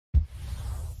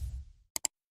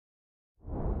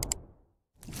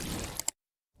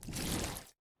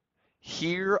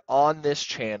Here on this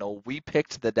channel, we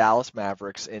picked the Dallas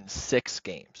Mavericks in 6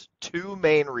 games. 2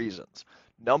 main reasons.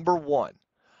 Number 1,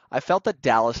 I felt that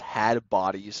Dallas had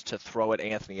bodies to throw at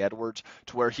Anthony Edwards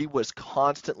to where he was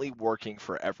constantly working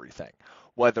for everything.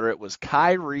 Whether it was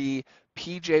Kyrie,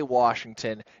 PJ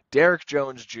Washington, Derrick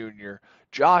Jones Jr.,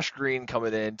 Josh Green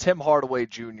coming in, Tim Hardaway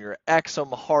Jr.,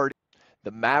 Exum, Hardy. The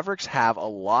Mavericks have a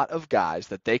lot of guys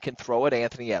that they can throw at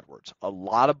Anthony Edwards. A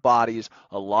lot of bodies,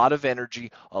 a lot of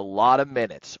energy, a lot of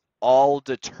minutes, all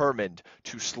determined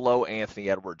to slow Anthony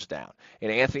Edwards down.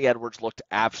 And Anthony Edwards looked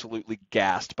absolutely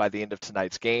gassed by the end of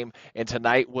tonight's game, and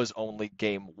tonight was only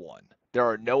game 1. There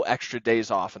are no extra days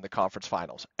off in the conference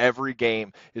finals. Every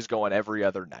game is going every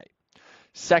other night.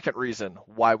 Second reason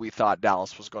why we thought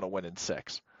Dallas was going to win in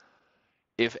 6.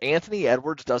 If Anthony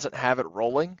Edwards doesn't have it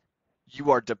rolling,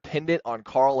 you are dependent on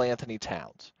Karl Anthony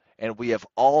Towns. And we have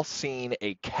all seen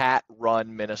a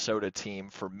cat-run Minnesota team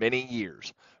for many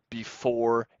years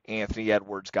before Anthony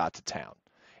Edwards got to town.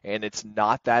 And it's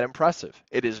not that impressive.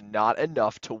 It is not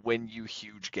enough to win you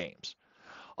huge games.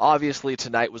 Obviously,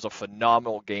 tonight was a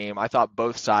phenomenal game. I thought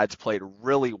both sides played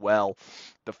really well.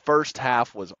 The first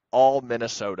half was all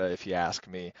Minnesota, if you ask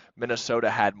me.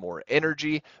 Minnesota had more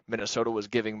energy. Minnesota was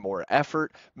giving more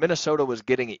effort. Minnesota was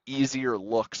getting easier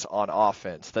looks on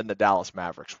offense than the Dallas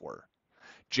Mavericks were.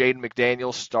 Jaden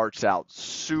McDaniels starts out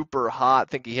super hot. I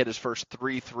think he hit his first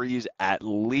 3 threes at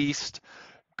least.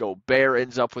 Gobert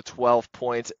ends up with 12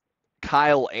 points.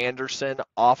 Kyle Anderson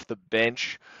off the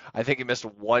bench, I think he missed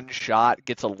 1 shot,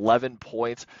 gets 11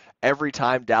 points. Every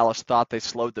time Dallas thought they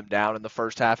slowed them down in the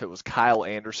first half, it was Kyle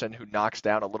Anderson who knocks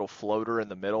down a little floater in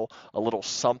the middle, a little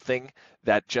something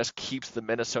that just keeps the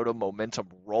Minnesota momentum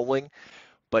rolling.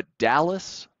 But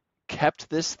Dallas kept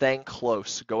this thing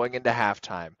close going into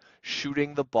halftime,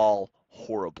 shooting the ball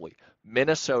horribly.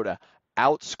 Minnesota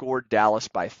outscored Dallas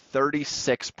by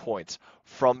 36 points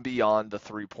from beyond the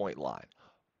three-point line.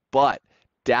 But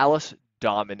Dallas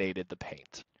dominated the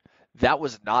paint. That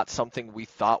was not something we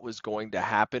thought was going to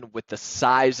happen with the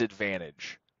size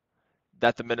advantage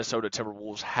that the Minnesota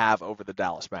Timberwolves have over the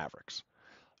Dallas Mavericks.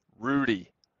 Rudy,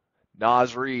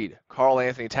 Naz Reid, Karl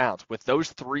Anthony Towns. With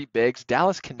those 3 bigs,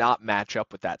 Dallas cannot match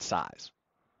up with that size.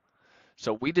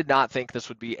 So we did not think this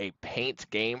would be a paint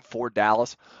game for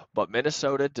Dallas, but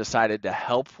Minnesota decided to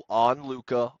help on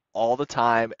Luka all the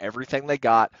time, everything they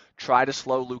got, try to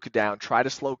slow Luka down, try to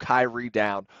slow Kyrie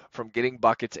down from getting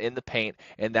buckets in the paint,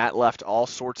 and that left all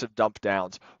sorts of dump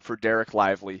downs for Derek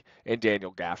Lively and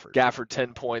Daniel Gafford. Gafford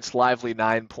 10 points, Lively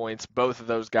 9 points. Both of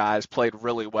those guys played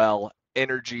really well.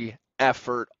 Energy,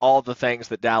 effort, all the things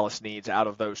that Dallas needs out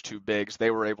of those 2 bigs,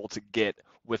 they were able to get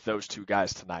with those 2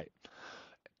 guys tonight.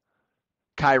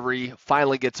 Kyrie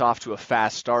finally gets off to a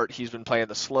fast start. He's been playing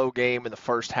the slow game in the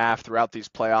first half throughout these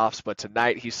playoffs, but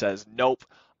tonight he says, nope,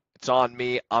 it's on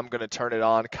me. I'm going to turn it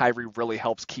on. Kyrie really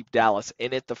helps keep Dallas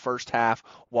in it the first half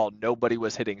while nobody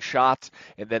was hitting shots.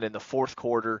 And then in the fourth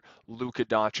quarter, Luka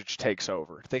Doncic takes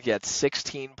over. I think he had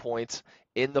 16 points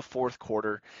in the fourth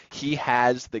quarter. He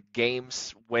has the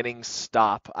game's winning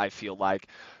stop, I feel like.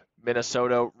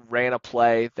 Minnesota ran a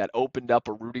play that opened up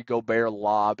a Rudy Gobert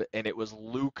lob, and it was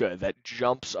Luka that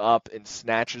jumps up and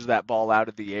snatches that ball out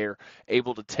of the air,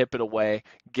 able to tip it away,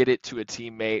 get it to a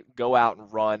teammate, go out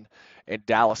and run, and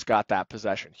Dallas got that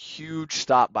possession. Huge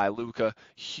stop by Luka,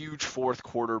 huge fourth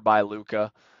quarter by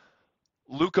Luka.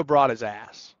 Luka brought his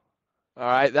ass. All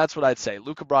right, that's what I'd say.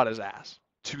 Luka brought his ass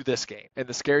to this game. And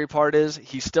the scary part is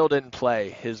he still didn't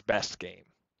play his best game.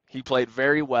 He played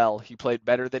very well. He played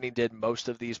better than he did most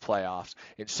of these playoffs,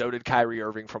 and so did Kyrie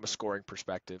Irving from a scoring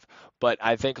perspective. But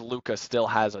I think Luka still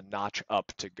has a notch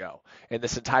up to go, and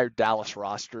this entire Dallas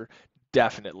roster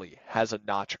definitely has a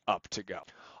notch up to go.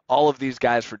 All of these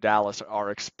guys for Dallas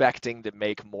are expecting to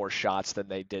make more shots than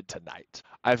they did tonight.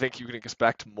 I think you can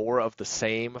expect more of the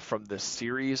same from this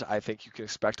series. I think you can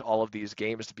expect all of these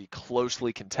games to be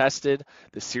closely contested.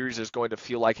 The series is going to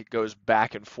feel like it goes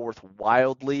back and forth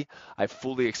wildly. I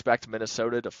fully expect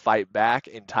Minnesota to fight back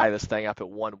and tie this thing up at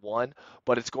 1-1,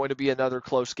 but it's going to be another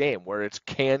close game where it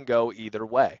can go either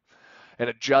way. An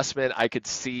adjustment I could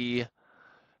see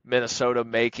Minnesota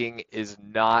making is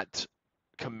not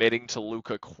committing to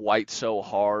Luka quite so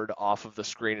hard off of the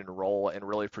screen and roll and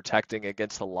really protecting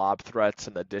against the lob threats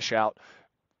and the dish out.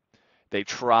 They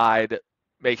tried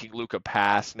making Luka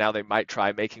pass. Now they might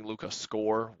try making Luka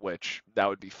score, which that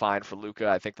would be fine for Luka.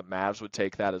 I think the Mavs would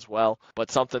take that as well.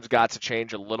 But something's got to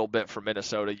change a little bit for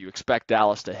Minnesota. You expect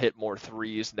Dallas to hit more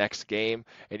threes next game,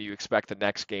 and you expect the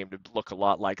next game to look a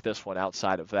lot like this one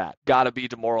outside of that. Got to be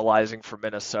demoralizing for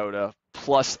Minnesota.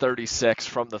 Plus 36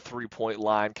 from the three-point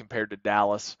line compared to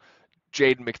Dallas.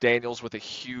 Jaden McDaniels with a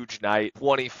huge night,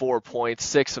 24 points,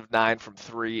 6 of 9 from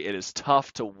 3. It is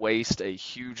tough to waste a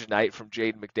huge night from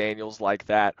Jaden McDaniels like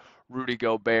that. Rudy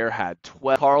Gobert had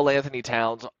 12. Karl Anthony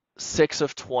Towns, 6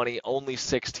 of 20, only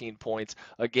 16 points.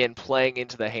 Again, playing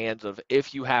into the hands of,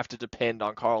 if you have to depend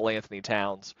on Karl Anthony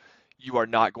Towns, you are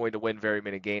not going to win very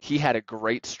many games. He had a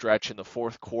great stretch in the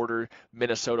fourth quarter.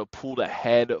 Minnesota pulled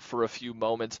ahead for a few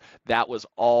moments. That was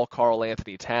all Karl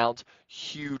Anthony Towns.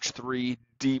 Huge three,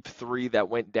 deep three that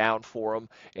went down for him.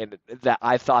 And that,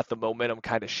 I thought the momentum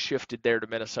kind of shifted there to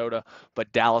Minnesota,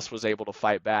 but Dallas was able to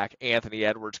fight back. Anthony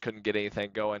Edwards couldn't get anything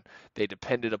going. They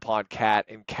depended upon Cat,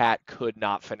 and Cat could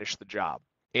not finish the job.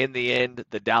 In the end,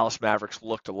 the Dallas Mavericks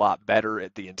looked a lot better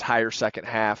at the entire second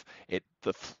half.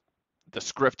 The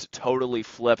script totally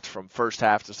flipped from first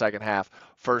half to second half.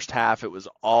 First half, it was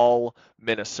all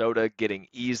Minnesota getting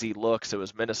easy looks. It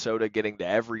was Minnesota getting to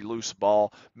every loose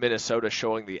ball, Minnesota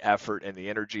showing the effort and the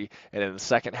energy. And in the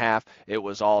second half, it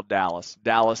was all Dallas.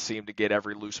 Dallas seemed to get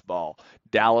every loose ball.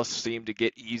 Dallas seemed to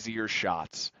get easier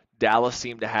shots. Dallas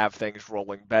seemed to have things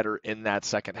rolling better in that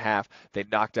second half. They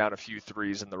knocked down a few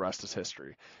threes, and the rest is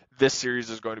history. This series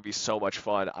is going to be so much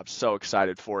fun. I'm so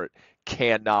excited for it.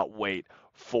 Cannot wait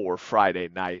for Friday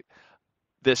night.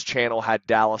 This channel had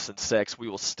Dallas in 6. We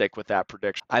will stick with that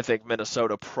prediction. I think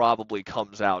Minnesota probably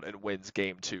comes out and wins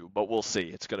game 2, but we'll see.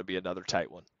 It's going to be another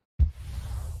tight one.